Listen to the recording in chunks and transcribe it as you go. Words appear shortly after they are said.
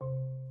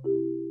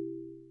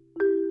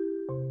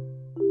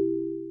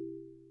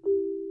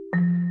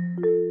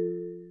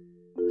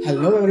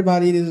Hello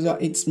everybody,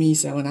 it's me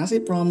Seven. As I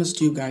promised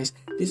you guys,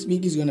 this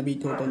week is gonna be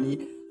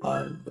totally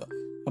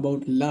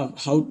about love.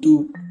 How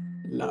to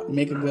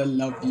make a girl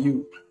love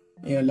you.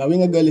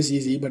 Loving a girl is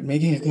easy, but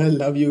making a girl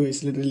love you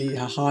is literally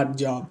a hard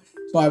job.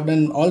 So I've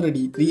done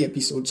already 3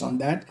 episodes on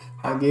that.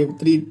 I gave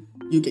three.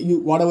 You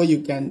whatever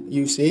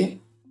you say,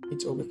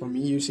 it's okay for me.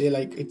 You say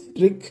like it's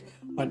trick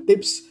or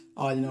tips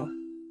or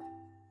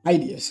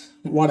ideas,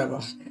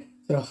 whatever.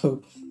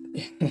 So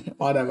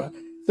whatever.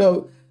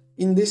 So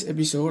in this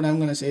episode, I'm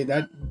gonna say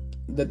that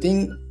the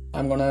thing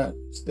I'm gonna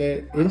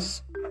say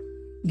is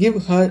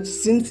give her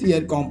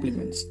sincere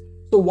compliments.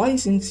 So why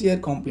sincere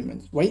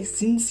compliments? Why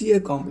sincere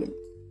compliments?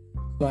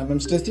 So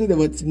I'm stressing the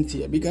word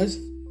sincere because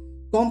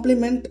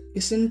compliment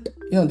isn't,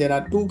 there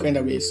are two kind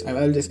of ways. I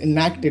will just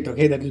enact it,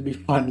 okay? That will be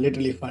fun,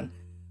 literally fun.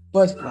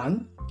 First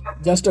one,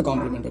 just a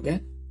compliment,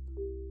 okay?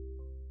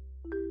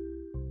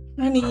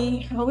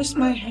 Honey, how is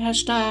my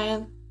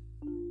hairstyle?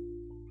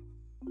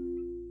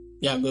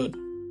 Yeah, good.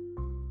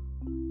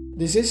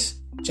 This is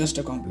just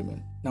a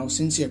compliment. Now,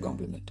 sincere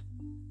compliment.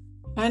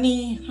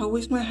 Honey, how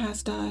is my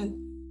hairstyle?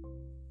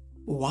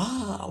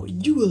 Wow,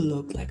 you will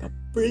look like a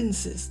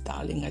princess,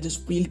 darling. I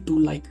just feel too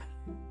like.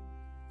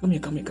 Come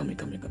here.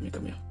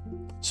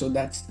 So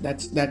that's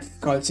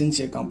called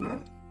sincere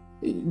compliment.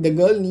 The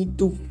girl need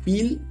to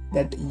feel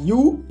that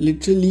you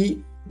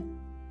literally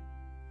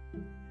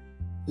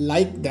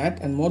like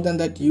that, and more than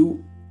that,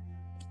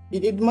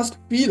 it must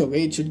feel,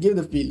 okay? It should give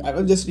the feel. I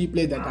will just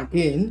replay that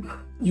again.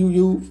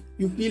 You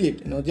feel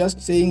it, just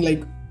saying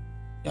like,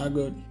 yeah,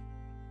 good,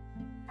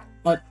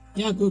 or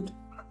yeah, good,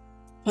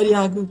 or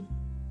yeah, good,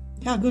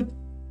 yeah, good.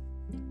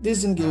 This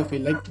doesn't give a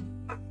feel like,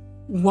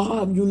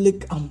 wow, you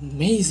look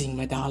amazing,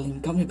 my darling.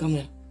 Come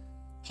here.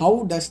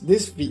 How does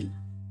this feel?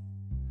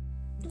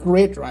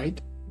 Great, right?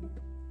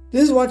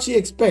 This is what she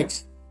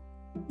expects.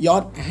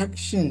 Your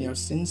action, your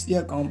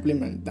sincere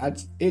compliment,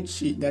 that's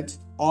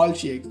all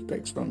she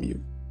expects from you.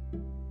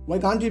 Why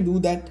can't you do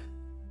that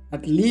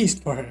at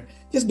least for her?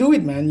 Just do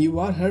it, man. You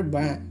are her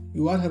man.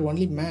 You are her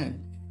only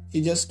man. She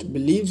just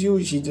believes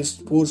you. She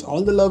just pours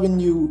all the love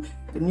in you.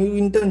 And you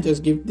in turn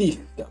just give these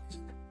stuff.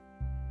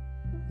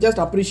 Just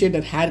appreciate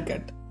that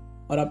haircut,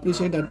 or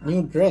appreciate that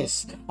new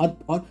dress, or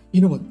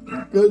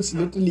girls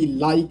literally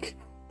like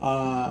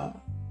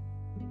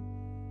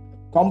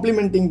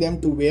complimenting them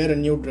to wear a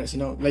new dress.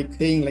 Like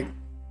saying like,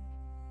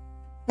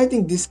 I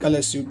think this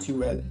color suits you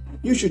well.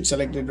 You should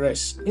select a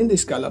dress in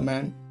this color,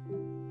 man.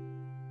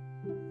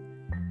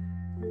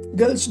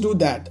 Girls do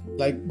that.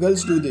 Like,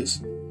 girls do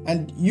this.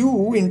 And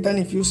you, in turn,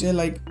 if you say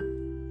like,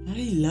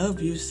 I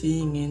love you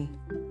seeing in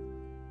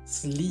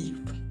sleep,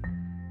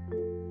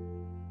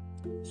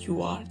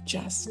 you are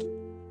just.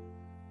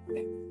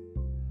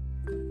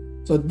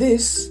 So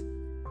this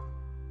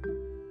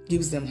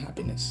gives them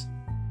happiness.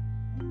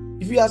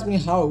 If you ask me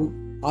how,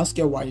 ask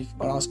your wife,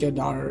 or ask your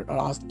daughter, or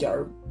ask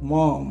your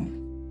mom.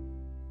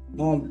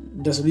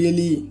 Mom, does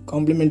really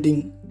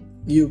complimenting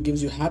you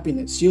gives you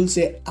happiness? She'll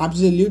say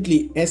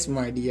absolutely yes,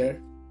 my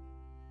dear.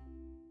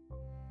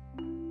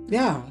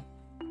 Yeah.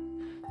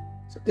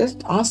 So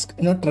just ask,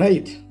 try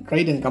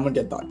it and comment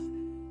your thoughts.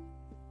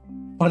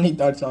 Funny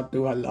thoughts are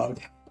too allowed.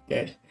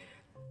 Okay.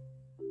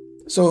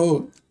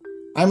 So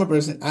I'm a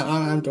person.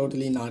 I'm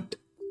totally not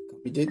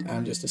committed.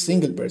 I'm just a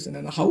single person.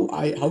 And how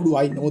do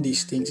I know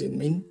these things?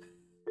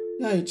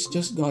 Yeah, it's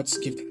just God's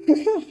gift.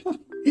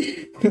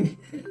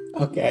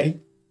 Okay.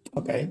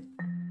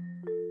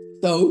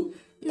 So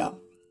yeah.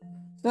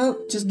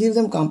 So just give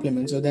them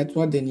compliments. So that's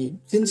what they need.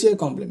 Sincere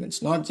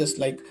compliments, not just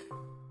like,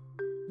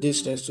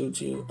 this dress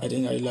suits you. I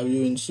think I love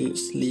you in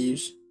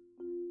sleeves.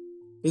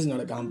 This is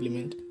not a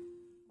compliment.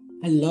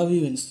 I love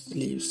you in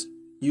sleeves.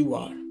 You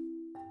are.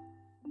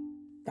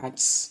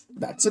 That's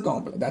a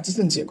compliment. That's a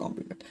sincere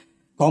compliment.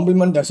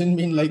 Compliment doesn't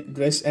mean like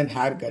dress and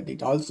haircut.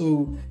 It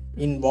also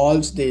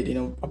involves their,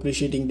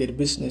 appreciating their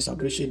business,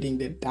 appreciating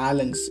their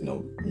talents,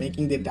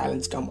 making their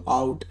talents come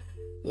out,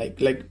 like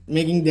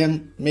making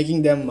them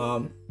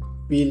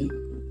feel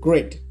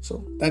great.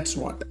 So that's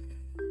what.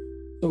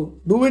 So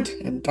do it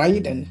and try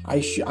it, and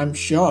I'm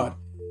sure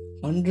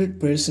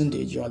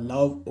 100% your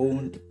love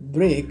won't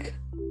break.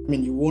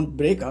 You won't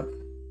break up.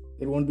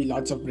 There won't be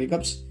lots of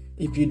breakups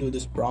if you do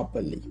this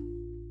properly.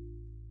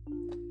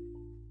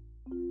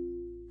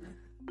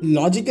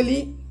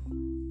 Logically,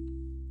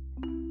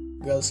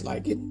 girls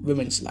like it,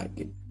 women's like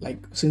it, like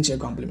sincere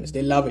compliments.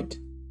 They love it.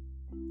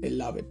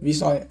 We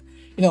saw,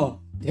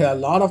 there are a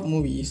lot of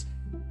movies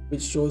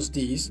which shows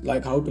these,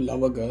 like how to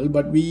love a girl,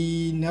 but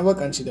we never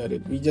consider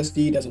it. We just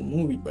see it as a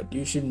movie. But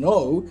you should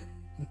know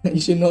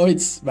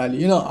its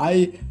value.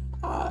 I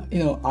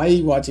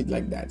watch it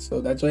like that. So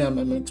that's why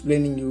I'm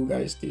explaining you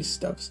guys these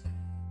stuffs.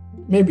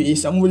 Maybe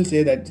some will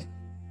say this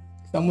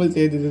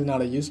is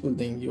not a useful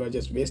thing. You are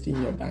just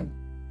wasting your time.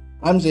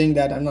 I'm saying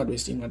that I'm not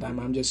wasting my time.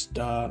 I'm just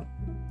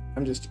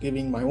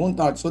giving my own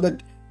thoughts so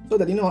that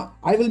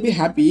I will be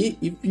happy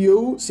if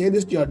you say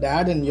this to your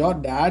dad, and your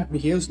dad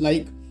behaves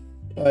like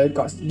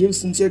gives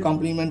sincere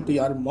compliment to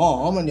your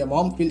mom, and your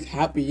mom feels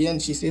happy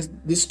and she says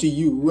this to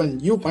you, and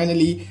you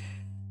finally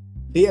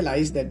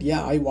realize that,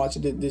 yeah, I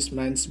watched this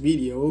man's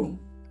video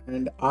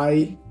and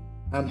I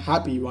am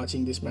happy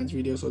watching this man's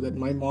video, so that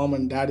my mom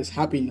and dad is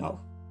happy now.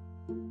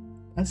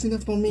 That's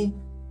enough for me.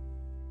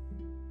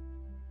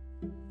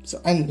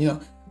 So, and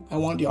I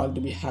want you all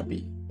to be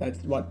happy.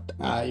 That's what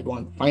I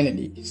want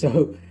finally.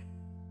 So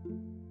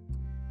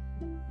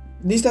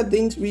these are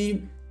things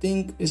we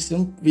think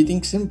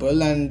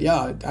simple, and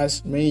yeah, it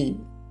has many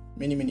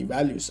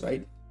values,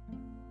 right?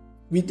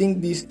 We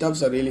think these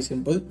stuffs are really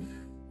simple,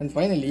 and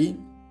finally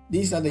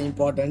these are the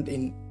important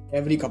in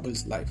every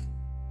couple's life.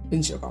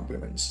 Sincere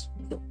compliments.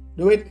 So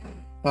do it.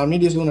 I'll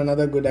meet you soon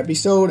another good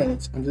episode,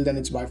 and until then,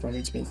 it's bye from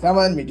it's me,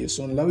 Savan. Meet you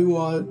soon. Love you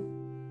all.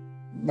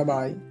 Bye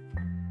bye.